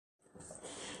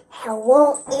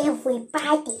Hello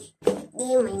everybody,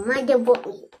 today my mother bought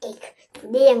me egg.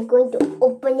 Today I'm going to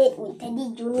open it with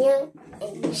Teddy-Junior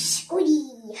and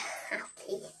Squidy.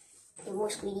 Okay, more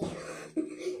Squidy.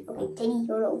 Okay, Teddy, you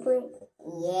wanna open it?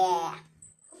 Yeah.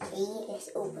 Okay, let's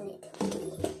open it. Okay.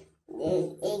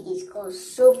 The egg is called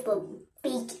super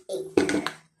big egg.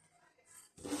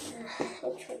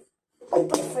 Let's try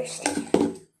open it first.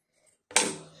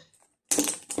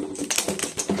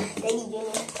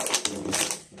 Teddy-Junior.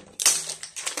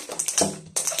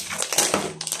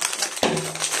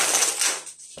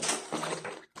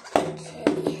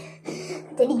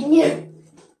 Teddy-Junior.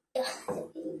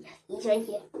 He's right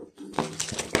here.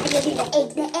 I got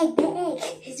the egg.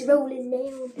 It's rolling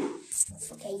down.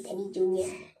 Okay, Teddy-Junior.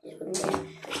 Okay.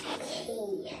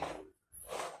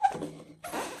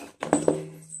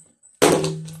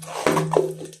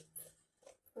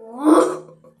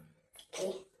 Whoa.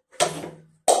 Okay.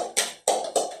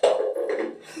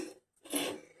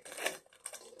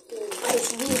 What is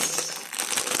this?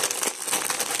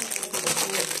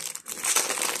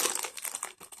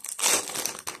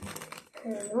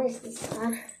 What is this,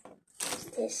 huh? What's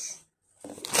this?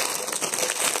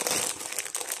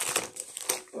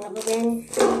 Rubber band.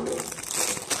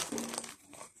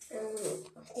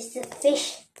 This is a fish.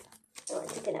 Oh, I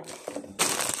took it out.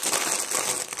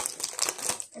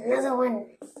 Another one.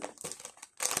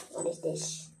 What is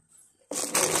this? What is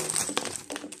this?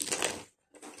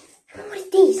 What am I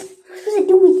supposed to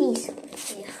do with these?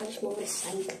 Okay, I'll just move this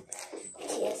aside.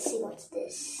 Okay, let's see what's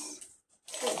this.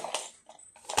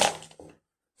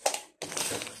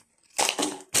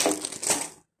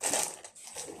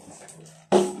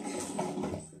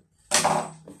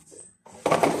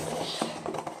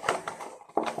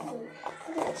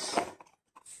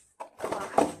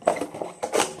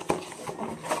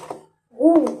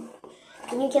 Ooh,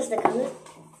 can you guess the color?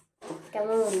 Come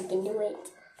on, you can do it.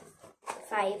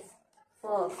 5,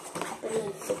 4,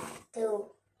 3, 2,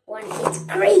 1. It's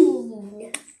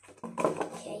green.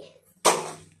 Okay.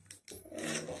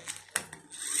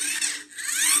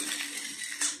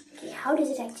 Okay, how does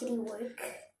it actually work?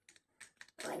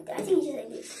 I think it's just like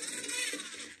this.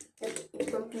 Look,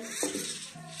 it's lumpy.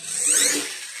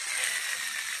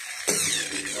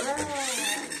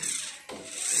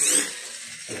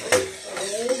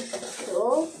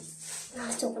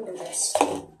 Let's open the rest.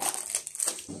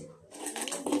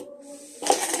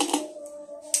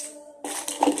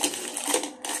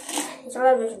 It's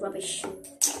all this rubbish.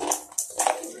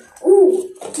 Ooh,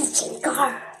 a kitchen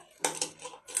car.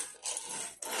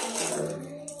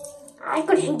 I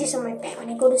could hang this on my back when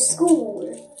I go to school.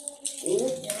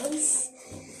 Really nice.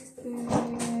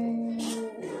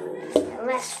 The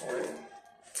last one.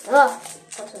 Oh,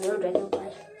 that's a little dragonfly.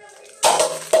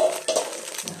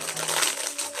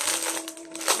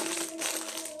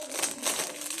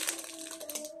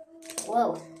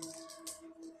 Whoa.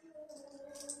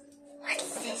 What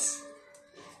is this?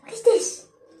 What is this?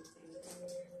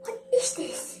 What is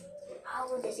this? How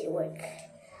does it work?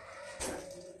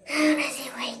 How does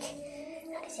it work?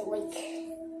 How does it work?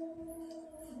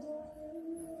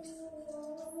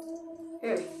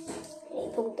 I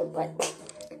poked the butt.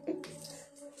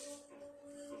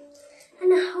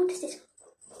 And how does this?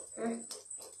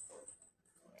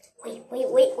 Wait.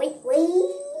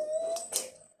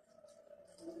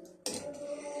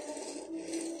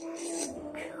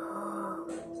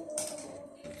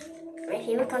 My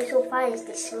favorite toy so far is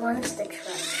this monster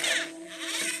truck.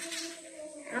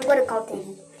 I'm gonna call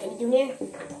Teddy-Junior.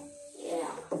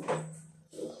 Yeah.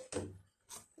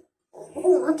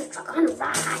 Oh, monster truck on a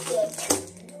rocket.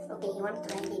 Okay, he wants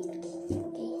to ride it.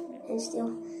 Okay, and still,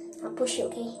 I'll push you,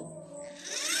 okay?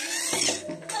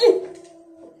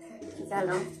 Leave that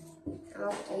alone. I'm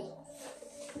okay.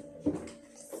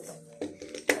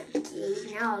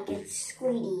 Okay, now I'll get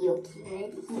Squidy. Okay,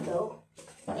 ready? He go.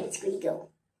 Ready, Squidy, go.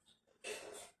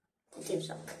 Gives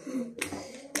up. Okay,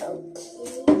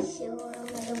 so I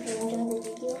hope you enjoyed the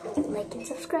video. Like and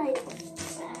subscribe.